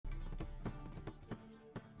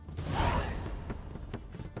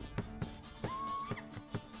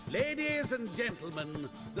Ladies and gentlemen,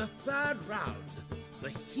 the third round. The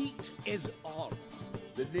heat is on.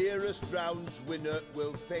 The nearest round's winner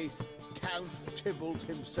will face Count Tybalt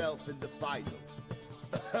himself in the final.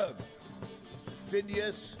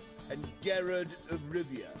 Phineas and Gerard of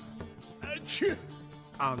Rivia.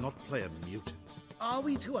 I'll not play a mutant. Are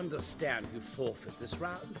we to understand you forfeit this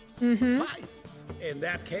round? Mm-hmm. Fine. In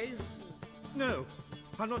that case... No,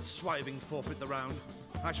 I'll not swiving forfeit the round.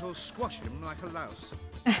 I shall squash him like a louse.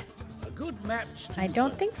 A good match to I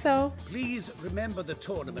don't think so. Please remember the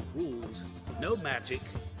tournament rules. No magic,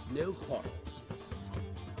 no quarrels.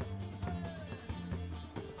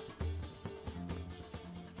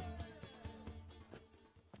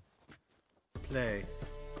 Play.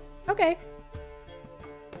 Okay.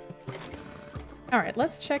 Alright,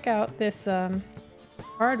 let's check out this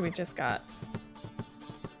card we just got.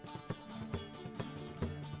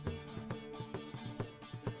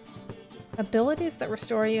 Abilities that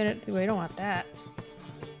restore a unit. We don't want that.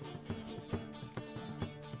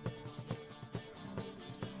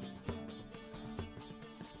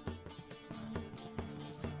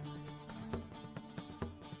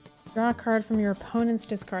 Draw a card from your opponent's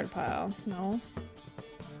discard pile. No.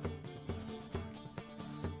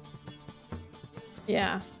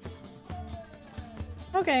 Yeah.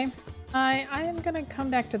 Okay. I am gonna come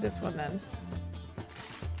back to this one then.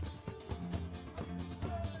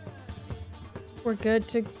 We're good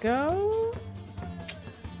to go?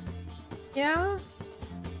 Yeah?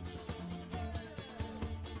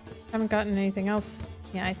 Haven't gotten anything else.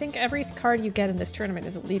 Yeah, I think every card you get in this tournament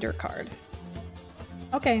is a leader card.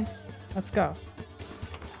 Okay, let's go.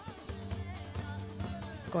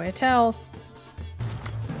 Goyatel.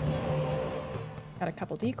 Got a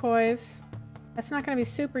couple decoys. That's not going to be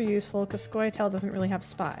super useful because Goyatel doesn't really have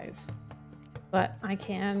spies. But I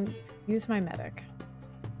can use my medic.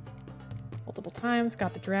 Multiple times,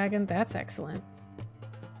 got the dragon. That's excellent.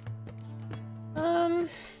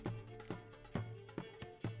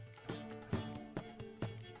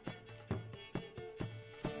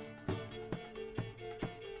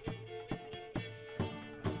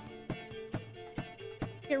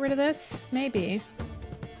 Get rid of this? Maybe.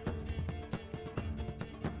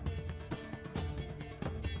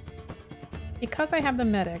 Because I have the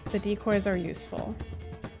medic, the decoys are useful.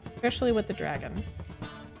 Especially with the dragon.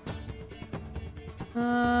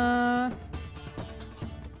 Well,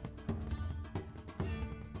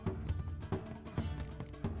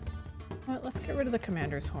 let's get rid of the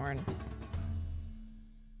commander's horn.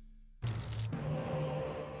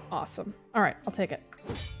 Awesome. Alright, I'll take it.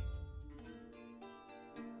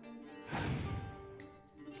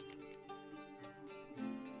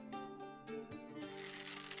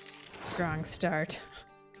 Strong start.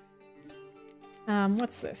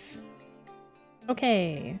 What's this?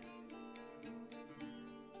 Okay.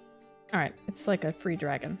 Alright, it's like a free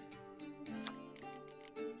dragon.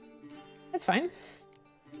 That's fine.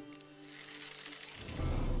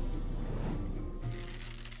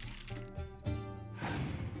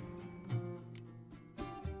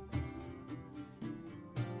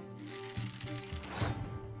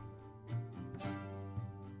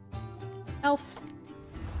 Elf.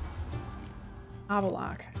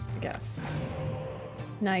 Avalok, I guess.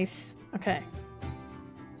 Nice. Okay.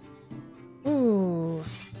 Ooh.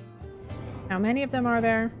 How many of them are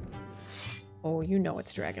there? Oh, you know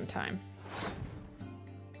it's dragon time.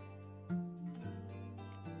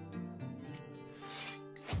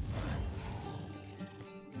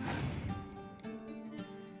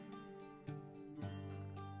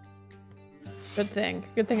 Good thing.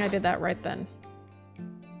 Good thing I did that right then.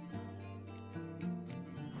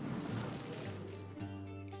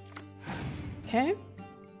 Okay.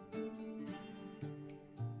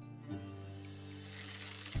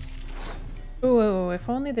 Ooh, if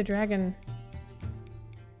only the dragon...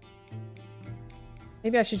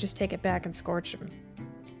 Maybe I should just take it back and scorch him.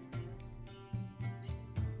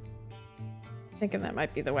 Thinking that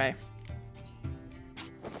might be the way.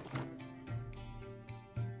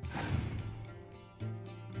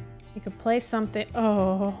 You could play something...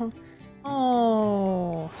 Oh.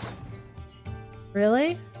 Oh.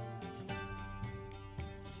 Really?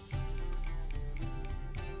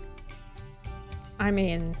 I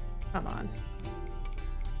mean, come on.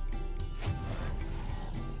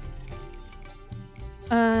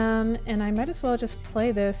 And I might as well just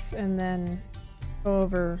play this and then go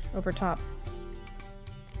over top.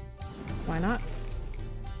 Why not?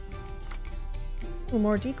 Ooh,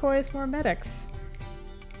 more decoys, more medics.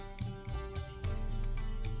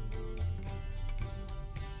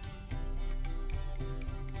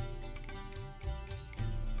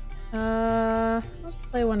 Let's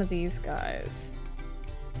play one of these guys.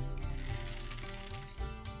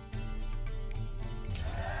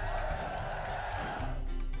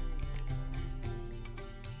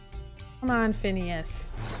 Come on, Phineas.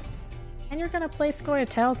 And you're gonna play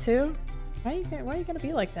Scoia'tael too? Why are you gonna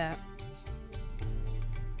be like that?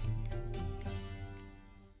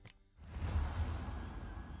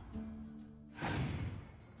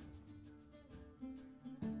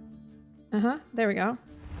 There we go.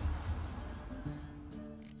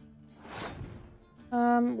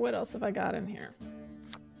 What else have I got in here?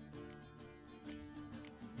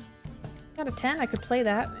 Got a 10, I could play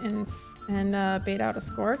that and bait out a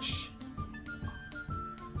Scorch.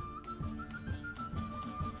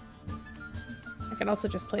 I could also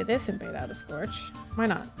just play this and bait out a Scorch. Why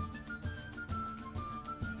not?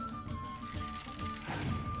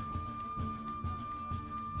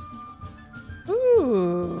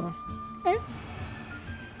 Ooh. Okay.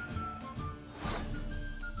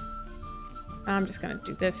 I'm just gonna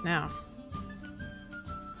do this now.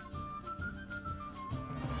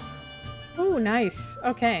 Ooh, nice.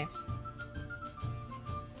 Okay.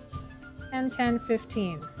 10, 10,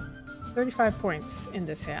 15. 35 points in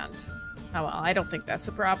this hand. Oh well, I don't think that's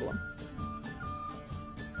a problem.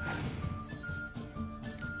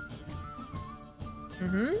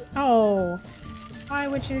 Oh. Why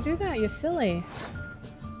would you do that, you silly?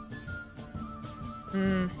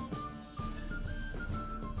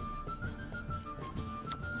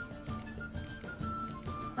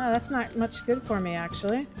 Oh, that's not much good for me,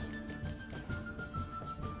 actually.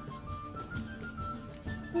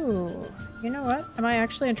 Ooh, you know what? Am I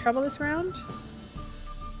actually in trouble this round?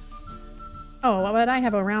 Oh, but I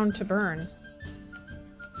have a round to burn.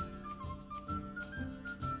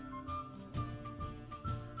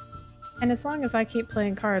 And as long as I keep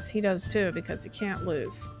playing cards, he does too, because he can't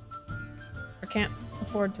lose. Or can't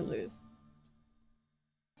afford to lose.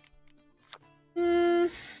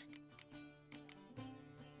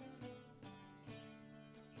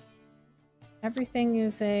 Everything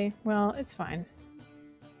is a... well, it's fine.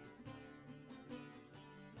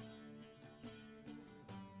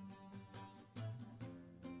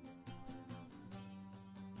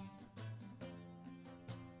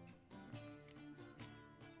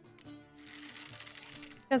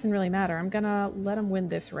 Doesn't really matter. I'm gonna let him win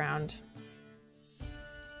this round.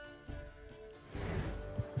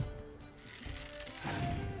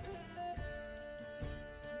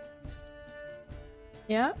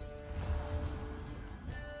 Yeah.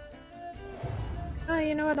 Oh,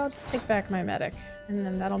 you know what? I'll just take back my medic, and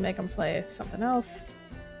then that'll make him play something else.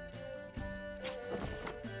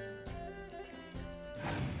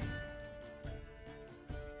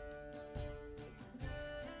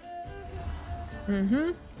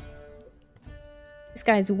 This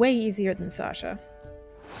guy's way easier than Sasha.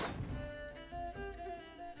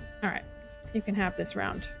 Alright, you can have this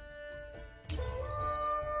round.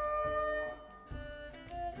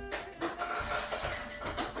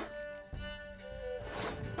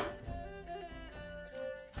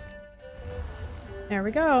 There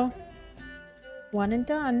we go. One and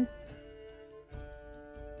done.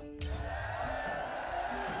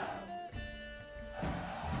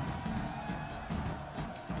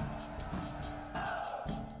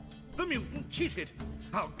 The mutant cheated!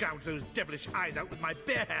 I'll gouge those devilish eyes out with my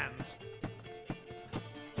bare hands!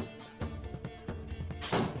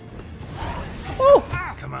 Oh!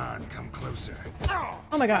 Come on, come closer.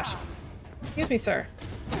 Oh my gosh. Excuse me, sir.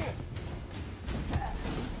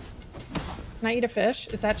 Can I eat a fish?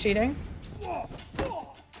 Is that cheating? Woo!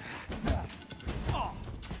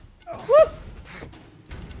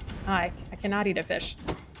 I cannot eat a fish.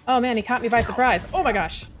 Oh man, he caught me by surprise. Oh my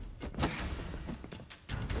gosh.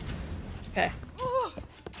 Okay.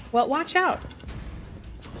 Well, watch out.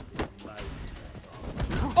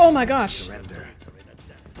 Oh my gosh. Surrender.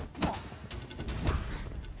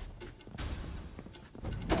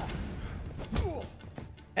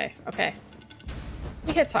 Okay, okay.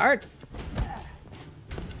 He hits hard.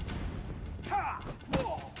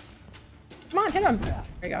 Come on, hit him.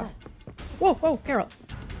 There you go. Whoa, whoa, Geralt.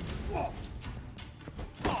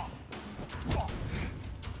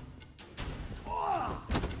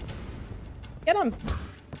 Get him.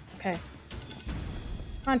 Okay.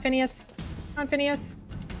 Come on, Phineas. Come on, Phineas.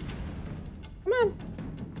 Come on.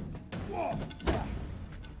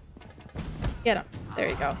 Get him. There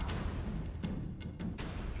you go.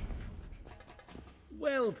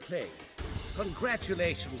 Well played.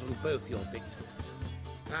 Congratulations on both your victories.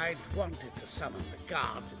 I'd wanted to summon the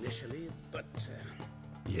guards initially, but...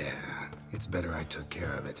 Yeah, it's better I took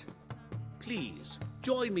care of it. please,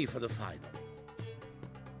 join me for the final.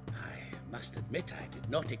 I must admit I did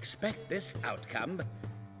not expect this outcome.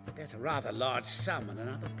 There's a rather large sum on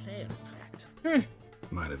another player, in fact.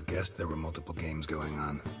 Might have guessed there were multiple games going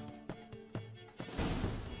on.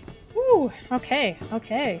 Ooh, okay,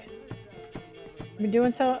 okay. been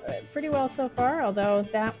doing pretty well so far, although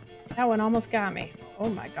that one almost got me. Oh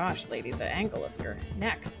my gosh, lady, the angle of your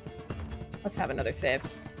neck. Let's have another save.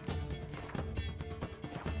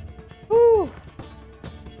 Woo!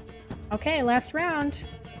 Okay, last round.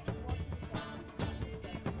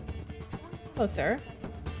 Hello, sir.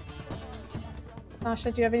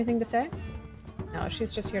 Sasha, do you have anything to say? No,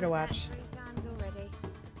 she's just here to watch.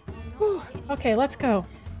 Whew. Okay, let's go.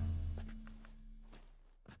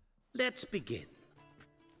 Let's begin.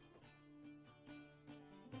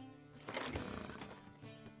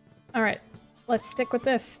 All right, let's stick with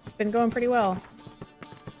this. It's been going pretty well.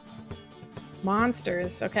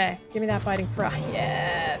 Monsters. Okay, give me that biting fry.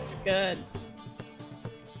 Yes, good.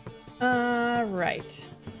 Right.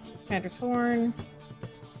 Commander's Horn.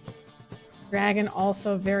 Dragon,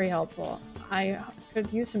 also very helpful. I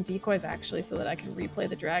could use some decoys, actually, so that I can replay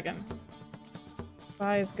the dragon.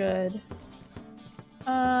 Spy is good.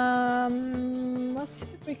 Let's see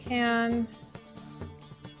if we can...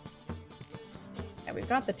 Yeah, we've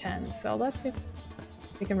got the 10s, so let's see if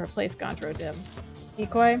we can replace Gondro Dim.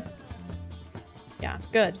 Decoy? Yeah,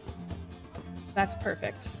 good. That's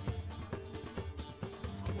perfect.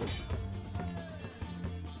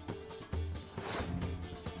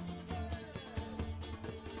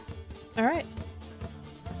 All right.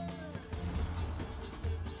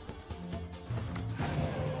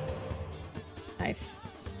 Nice.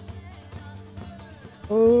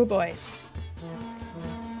 Oh boy.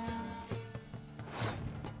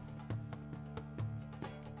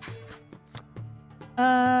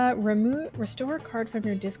 Restore a card from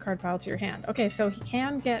your discard pile to your hand. Okay, so he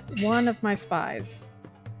can get one of my spies.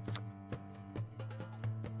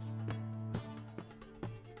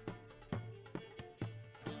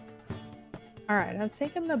 Alright, I'm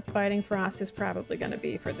thinking the Biting Frost is probably going to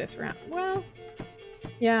be for this round. Well,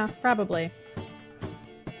 yeah, probably.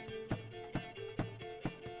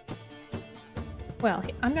 Well,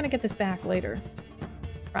 I'm going to get this back later.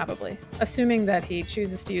 Probably. Assuming that he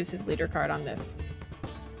chooses to use his leader card on this.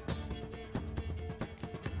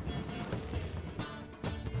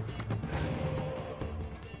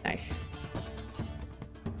 Nice.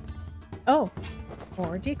 Oh,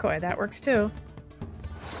 or decoy. That works too.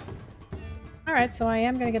 Alright, so I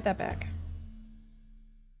am going to get that back.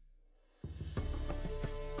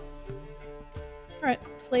 Alright,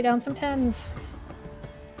 let's lay down some 10s.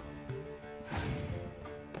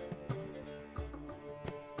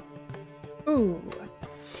 Ooh.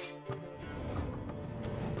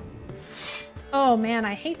 Oh man,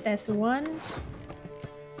 I hate this one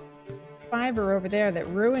 5er over there that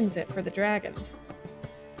ruins it for the dragon.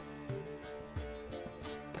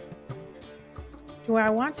 Do I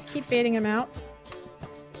want to keep baiting him out?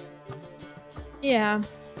 Yeah.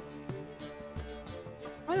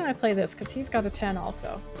 Why don't I play this? Because he's got a 10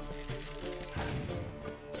 also.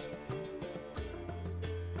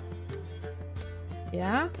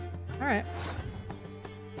 Yeah? Alright.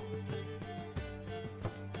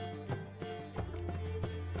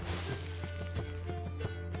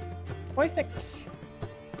 Perfect.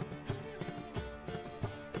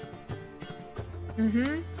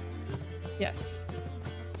 Mm-hmm. Yes.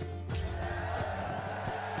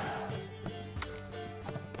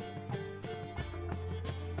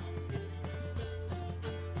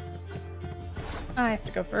 I have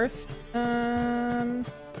to go first.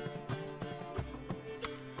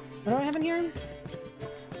 What do I have in here?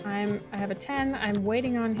 I have a 10. I'm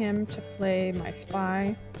waiting on him to play my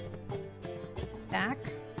spy back.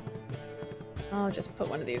 I'll just put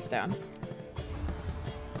one of these down.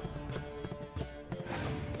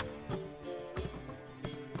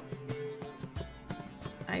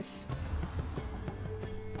 Nice.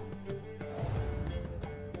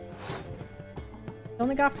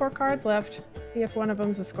 Only got 4 cards left. See if one of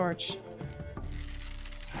them's a Scorch.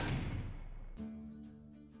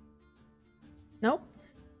 Nope.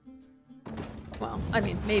 Well, I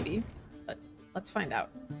mean, maybe, but let's find out.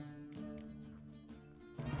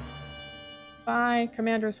 Bye,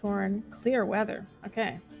 Commander's Horn, clear weather.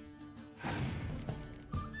 Okay.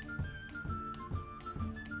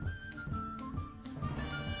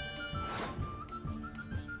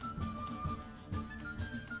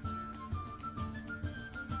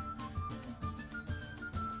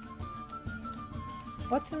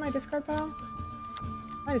 What's in my discard pile?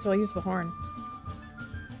 Might as well use the horn.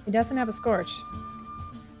 He doesn't have a Scorch.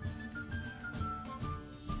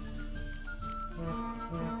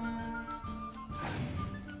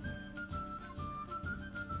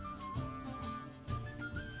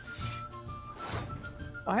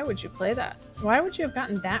 Why would you play that? Why would you have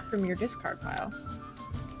gotten that from your discard pile?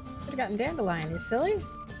 Could have gotten Dandelion, you silly.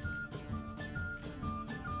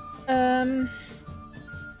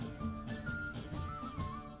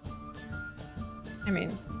 I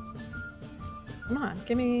mean, come on,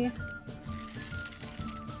 give me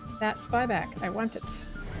that spy back. I want it.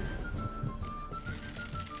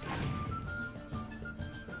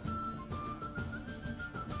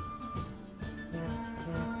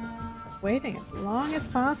 Waiting as long as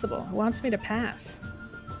possible. It wants me to pass.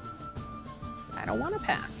 I don't want to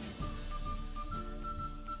pass.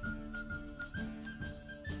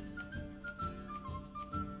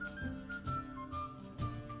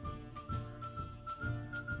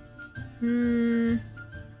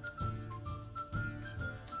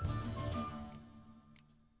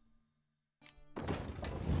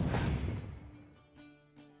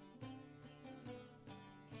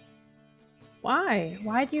 Why?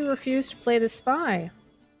 Why do you refuse to play the spy?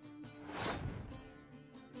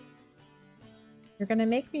 You're gonna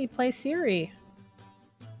make me play Siri.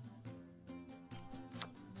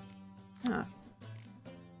 Ah.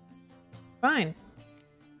 Fine.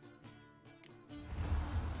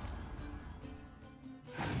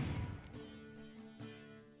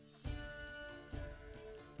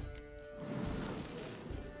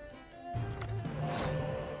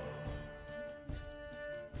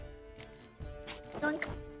 Dunk.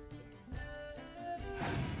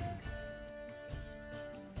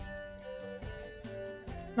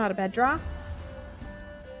 Not a bad draw.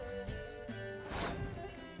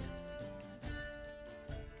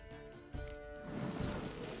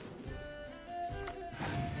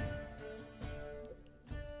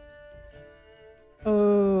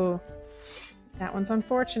 Oh, that one's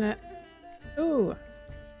unfortunate. Ooh,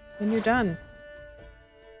 and you're done.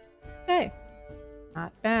 Okay,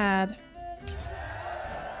 not bad.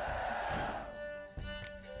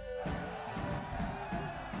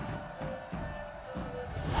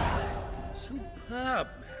 Superb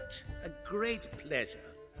match. A great pleasure.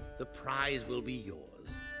 The prize will be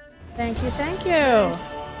yours. Thank you, thank you.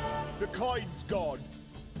 The coin's gone.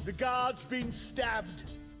 The guard's been stabbed.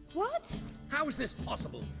 What? How is this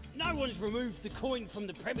possible? No one's removed the coin from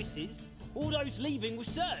the premises. All those leaving were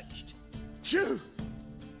searched. Phew!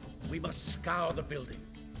 We must scour the building.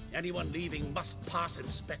 Anyone leaving must pass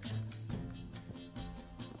inspection.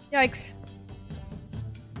 Yikes.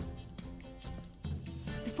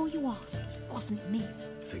 Before you ask, it wasn't me.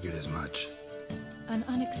 Figured as much. An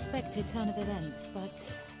unexpected turn of events,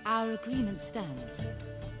 but our agreement stands.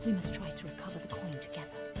 We must try to recover the coin together.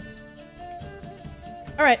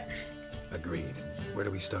 All right. Agreed. Where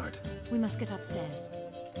do we start? We must get upstairs.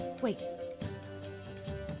 Wait.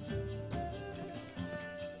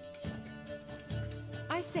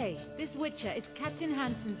 I say, this Witcher is Captain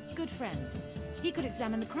Hansen's good friend. He could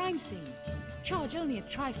examine the crime scene. Charge only a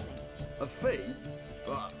trifling. A fee?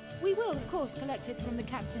 We will, of course, collect it from the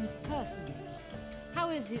captain personally. How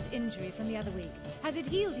is his injury from the other week? Has it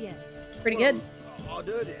healed yet? Pretty good. I'd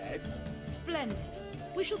heard it had. Splendid.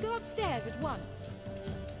 We shall go upstairs at once.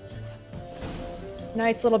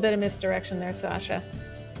 Nice little bit of misdirection there, Sasha.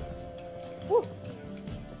 Woo.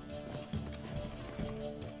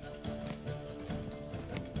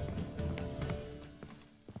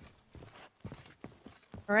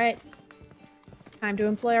 All right. Time to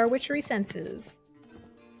employ our witchery senses.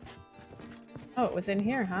 Oh, it was in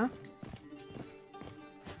here, huh?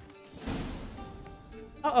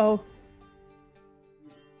 Uh-oh.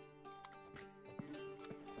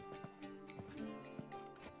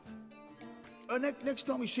 Next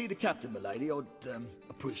time we see the captain, milady, I'd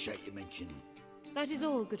appreciate you mentioning. That is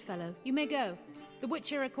all, good fellow. You may go. The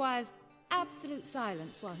Witcher requires absolute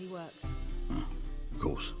silence while he works. Of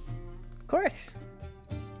course. Of course.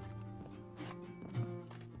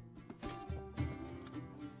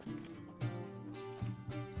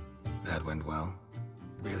 That went well.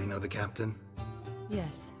 Really know the captain?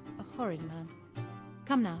 Yes, a horrid man.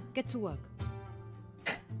 Come now, get to work.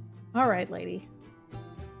 All right, lady.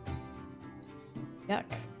 Yuck.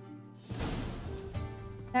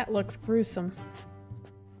 That looks gruesome.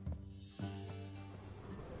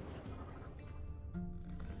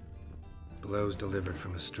 Blows delivered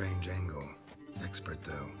from a strange angle. Expert,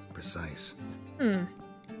 though. Precise. An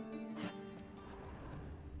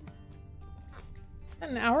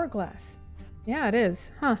hourglass. Yeah, it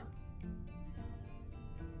is. Huh.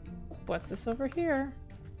 What's this over here?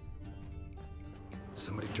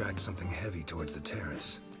 Somebody dragged something heavy towards the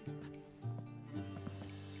terrace.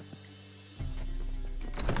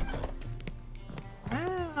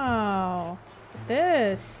 Wow.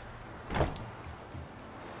 This. Look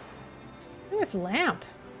at this lamp.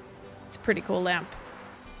 It's a pretty cool lamp.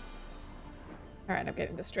 Alright, I'm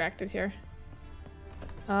getting distracted here.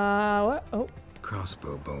 What? Oh.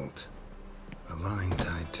 Crossbow bolt. A line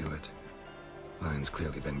tied to it. Line's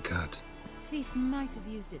clearly been cut. Thief might have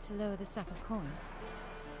used it to lower the sack of coin.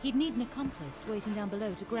 He'd need an accomplice waiting down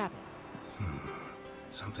below to grab it.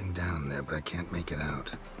 Something down there, but I can't make it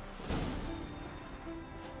out.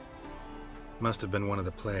 Must have been one of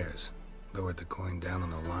the players. Lowered the coin down on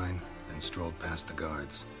the line, then strolled past the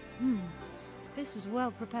guards. This was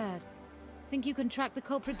well prepared. Think you can track the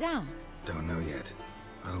culprit down? Don't know yet.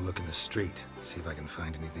 I'll look in the street, see if I can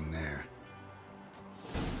find anything there.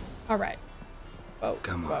 All right. Whoa.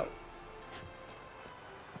 Come on. Whoa.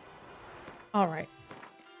 All right.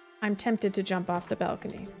 I'm tempted to jump off the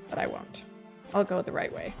balcony, but I won't. I'll go the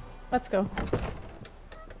right way. Let's go. Come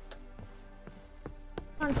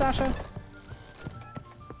on, Sasha.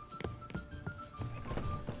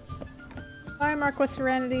 Bye, Marquis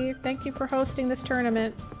Serenity. Thank you for hosting this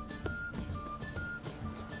tournament.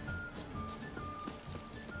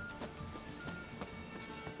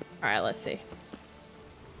 Alright, let's see.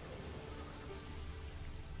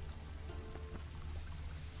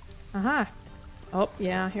 Aha. Oh,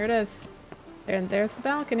 yeah, here it is. And there's the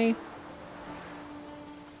balcony.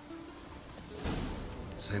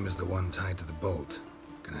 Same as the one tied to the bolt.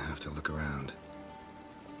 Gonna have to look around.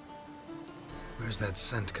 Where's that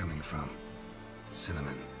scent coming from?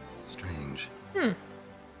 Cinnamon. Strange.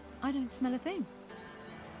 I don't smell a thing.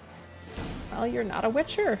 Well, you're not a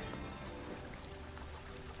witcher.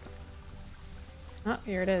 Oh,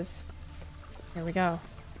 here it is. Here we go.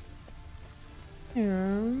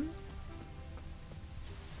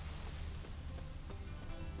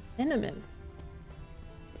 Cinnamon.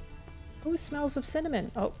 Who smells of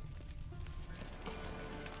cinnamon? Oh.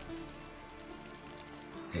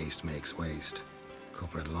 Haste makes waste.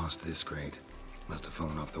 Culprit lost this crate. Must have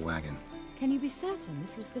fallen off the wagon. Can you be certain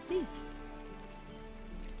this was the thieves?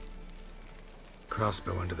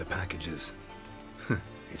 Crossbow under the packages.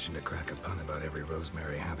 Itching to crack a pun about every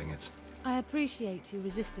rosemary having its... I appreciate you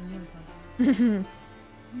resisting the impulse.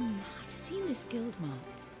 I've seen this guild mark.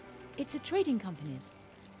 It's a trading company's.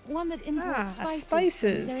 One that imports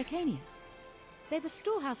spices from Zerrikania. They have a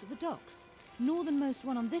storehouse at the docks. Northernmost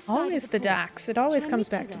one on this side Always of the port. docks. It always Shall I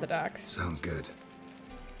comes meet you back to there? the docks. Sounds good.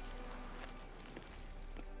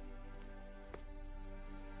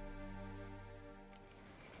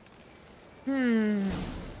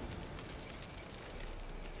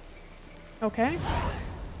 Okay.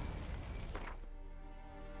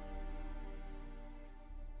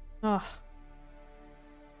 Oh.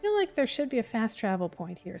 I feel like there should be a fast travel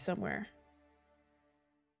point here somewhere.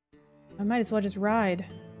 I might as well just ride.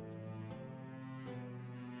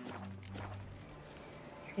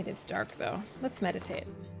 It is dark though. Let's meditate.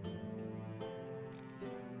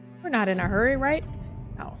 We're not in a hurry, right?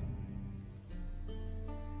 No.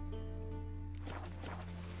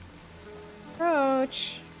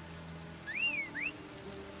 Roach.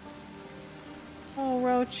 Oh,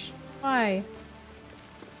 Roach. Why?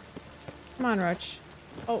 Come on, Roach.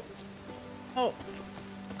 Oh. Oh.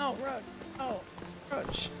 Oh, Roach. Oh,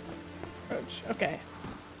 Roach. Roach. Okay.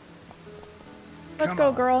 Let's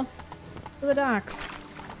go, girl. To the docks.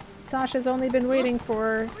 Sasha's only been waiting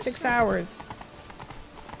for 6 hours.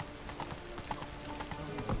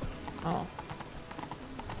 Oh.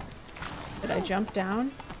 Did I jump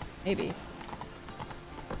down? Maybe.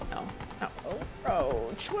 No. No. Oh,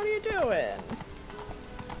 Roach, what are you doing?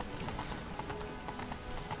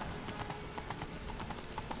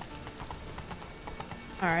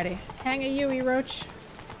 Alrighty. Hang a Yui, Roach.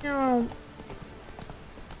 No. My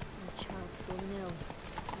child's fallen ill.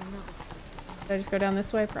 Another sickness. Did I just go down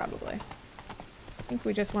this way? Probably. I think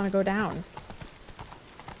we just want to go down.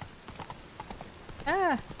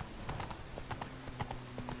 Ah!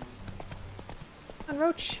 Come on,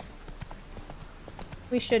 Roach.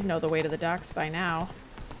 We should know the way to the docks by now.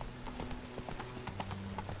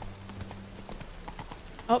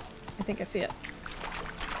 Oh, I think I see it.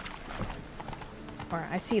 Or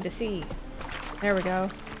I see the sea. There we go.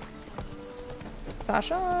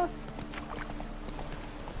 Sasha!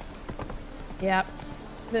 Yep.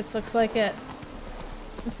 This looks like it.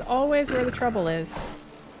 This is always where the trouble is.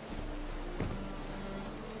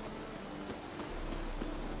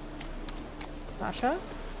 Sasha?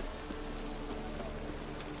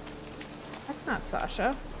 That's not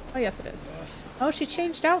Sasha. Oh, yes it is. Oh, she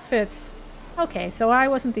changed outfits. Okay, so I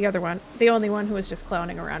wasn't the other one. The only one who was just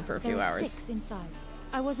clowning around for a few There are hours. 6 inside.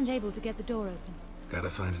 I wasn't able to get the door open. Gotta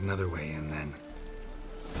find another way in then.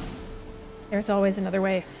 There's always another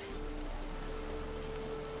way.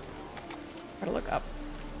 Gotta look up.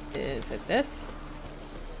 Is it this?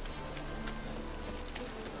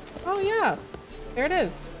 Oh yeah, there it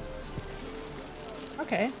is.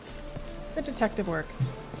 Okay, good detective work.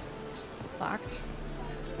 Locked.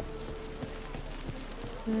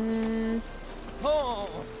 Oh,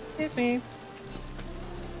 Excuse me.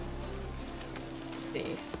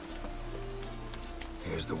 see.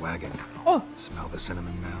 Here's the wagon. Oh! Smell the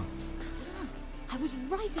cinnamon now? I was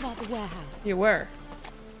right about the warehouse. You were.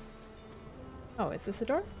 Oh, is this a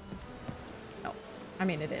door? No. I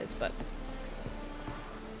mean, it is, but...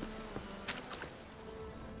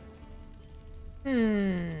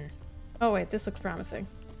 Oh, wait, this looks promising.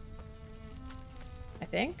 I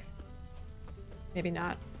think? Maybe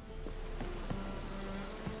not.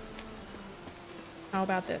 How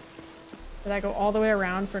about this? Did I go all the way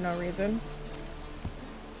around for no reason?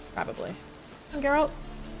 Probably. Come on, Geralt.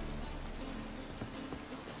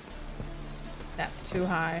 That's too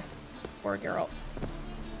high. Poor Geralt.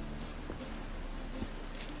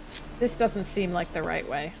 This doesn't seem like the right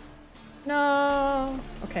way. No!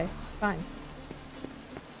 Okay, fine.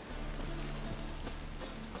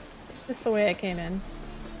 Is this the way I came in?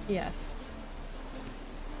 Yes.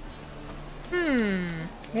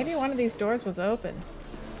 Maybe one of these doors was open.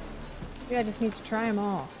 Maybe I just need to try them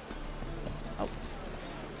all. Oh.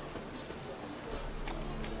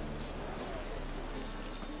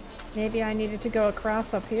 Maybe I needed to go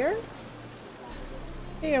across up here?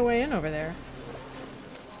 Be a way in over there.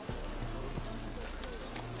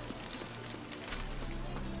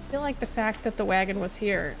 I feel like the fact that the wagon was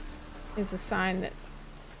here is a sign that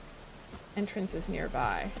entrance is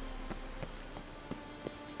nearby.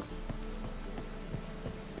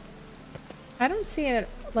 I don't see it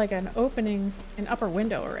like an opening, an upper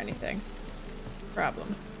window or anything.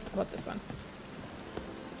 Problem. How about this one?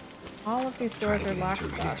 All of these doors are locked,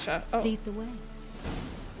 Sasha. Oh. Lead the way.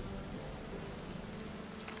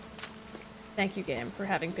 Thank you, game, for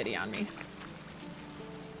having pity on me.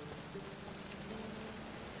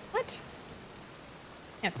 What?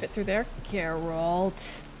 Can't fit through there.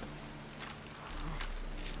 Geralt.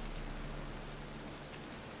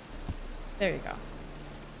 There you go.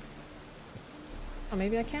 Oh,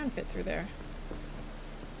 maybe I can fit through there.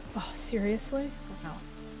 Oh, seriously? Oh, no.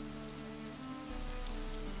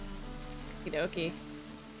 Okie dokie.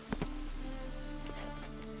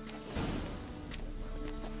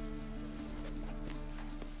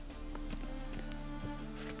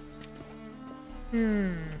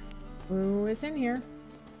 Who is in here?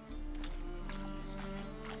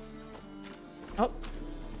 Oh.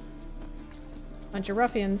 Bunch of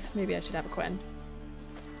ruffians. Maybe I should have a Quen.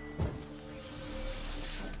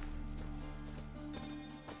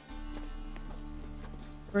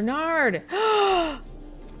 Bernard!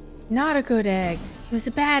 Not a good egg. He was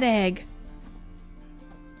a bad egg.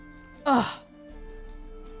 Ugh.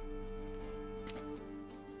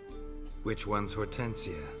 Which one's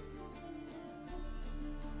Hortensia?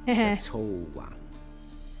 The tall one.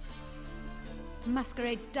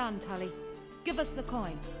 Masquerade's done, Tully. Give us the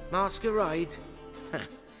coin. Masquerade?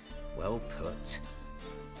 Well put.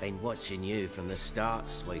 Been watching you from the start,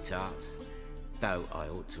 sweetheart. Though I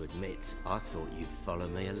ought to admit, I thought you'd follow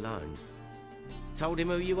me alone. Told him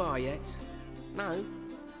who you are yet? No?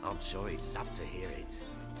 I'm sure he'd love to hear it.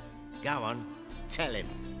 Go on, tell him.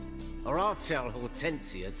 Or I'll tell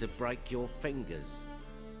Hortensia to break your fingers.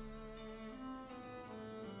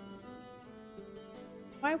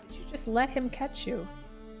 Why would you just let him catch you?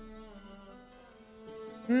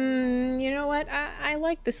 You know what? I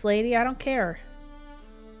like this lady. I don't care.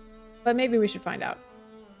 But maybe we should find out.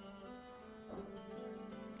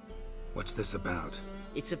 What's this about?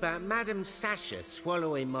 It's about Madame Sasha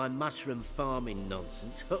swallowing my mushroom farming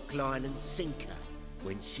nonsense hook, line and sinker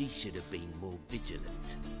when she should have been more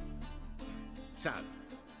vigilant. So,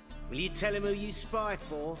 will you tell him who you spy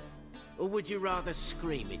for? Or would you rather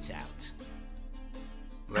scream it out?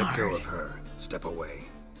 Let go of her. Step away.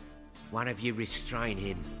 One of you restrain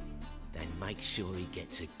him, then make sure he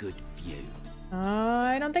gets a good view.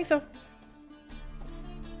 I don't think so.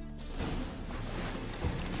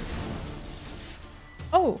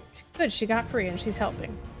 Oh, good. She got free and she's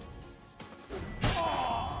helping.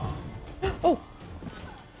 Oh!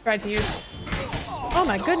 Tried to use... Oh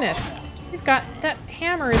my goodness! You've got... That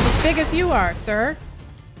hammer is as big as you are, sir.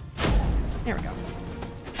 There we go.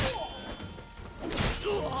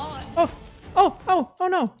 Oh! Oh! Oh! Oh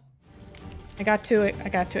no! I got too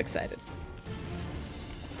excited.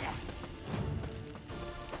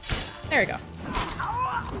 There we go.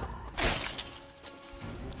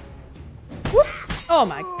 Whoop! Oh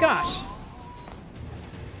my gosh!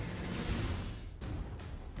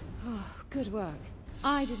 Oh, good work.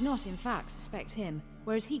 I did not, in fact, suspect him,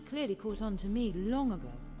 whereas he clearly caught on to me long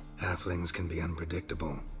ago. Halflings can be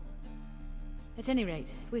unpredictable. At any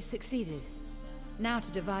rate, we've succeeded. Now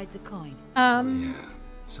to divide the coin. Yeah.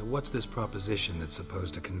 So what's this proposition that's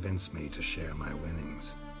supposed to convince me to share my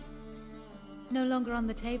winnings? No longer on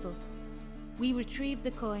the table. We retrieve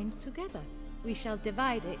the coin together. we shall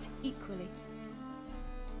divide it equally.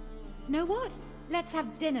 Know what? Let's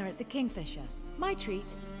have dinner at the Kingfisher. My treat,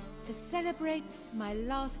 to celebrate my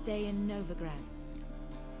last day in Novigrad.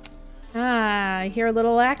 Ah, I hear a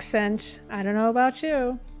little accent. I don't know about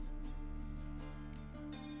you.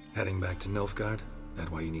 Heading back to Nilfgaard?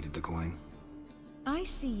 That why you needed the coin? I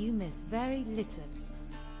see you miss very little.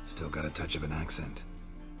 Still got a touch of an accent.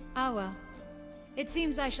 Ah well. It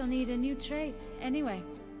seems I shall need a new trait. Anyway,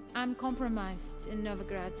 I'm compromised in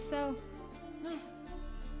Novigrad, so...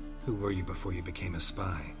 Who were you before you became a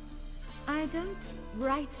spy? I don't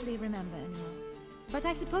rightly remember anymore. But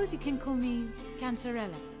I suppose you can call me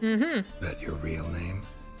Cantarella. Mm-hmm. That your real name?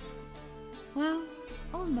 Well,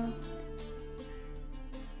 almost.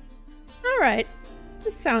 Alright.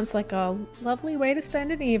 This sounds like a lovely way to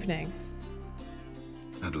spend an evening.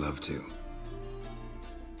 I'd love to.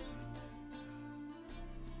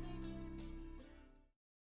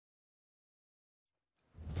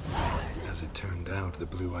 As it turned out, the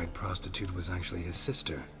blue-eyed prostitute was actually his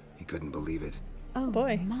sister. He couldn't believe it. Oh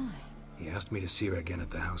boy. My. He asked me to see her again at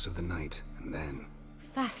the House of the Night, and then...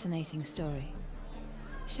 Fascinating story.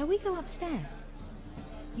 Shall we go upstairs?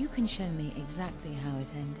 You can show me exactly how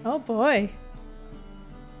it ended. Oh boy.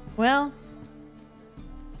 Well,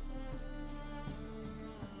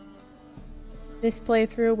 this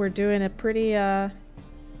playthrough we're doing a pretty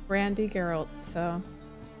Brandy Geralt, so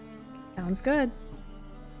sounds good.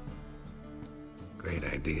 Great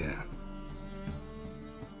idea.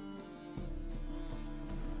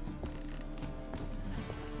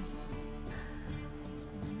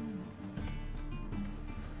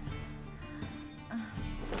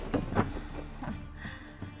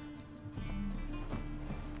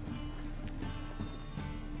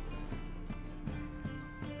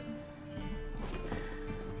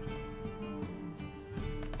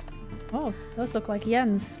 Oh, those look like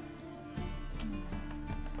yens.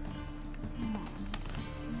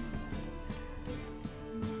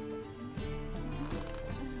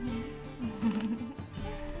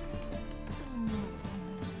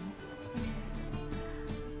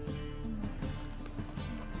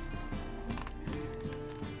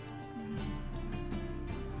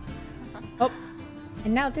 Oh,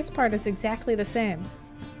 and now this part is exactly the same.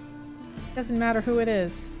 Doesn't matter who it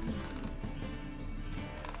is.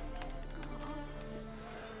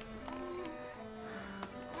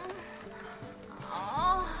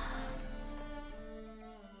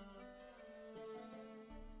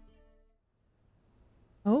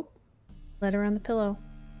 Oh, letter on the pillow.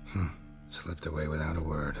 Slipped away without a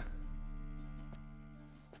word.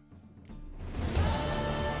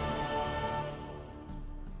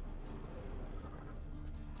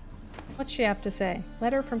 What's she have to say?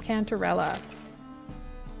 Letter from Cantarella.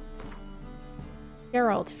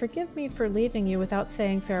 Geralt, forgive me for leaving you without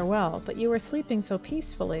saying farewell, but you were sleeping so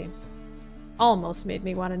peacefully. Almost made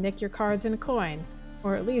me want to nick your cards and a coin,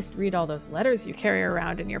 or at least read all those letters you carry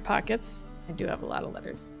around in your pockets. I do have a lot of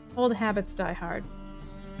letters. Old habits die hard.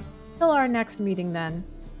 Till our next meeting, then.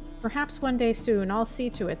 Perhaps one day soon I'll see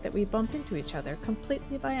to it that we bump into each other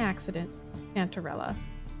completely by accident. Cantarella.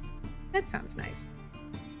 That sounds nice.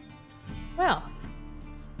 Well,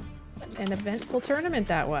 what an eventful tournament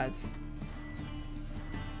that was.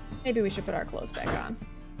 Maybe we should put our clothes back on.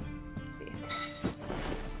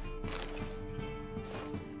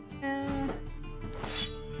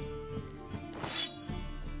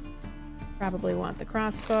 Probably want the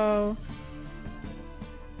crossbow.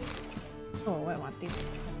 Oh, I want these.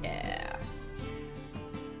 Yeah.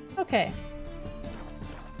 Okay.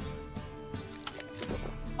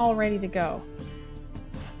 All ready to go.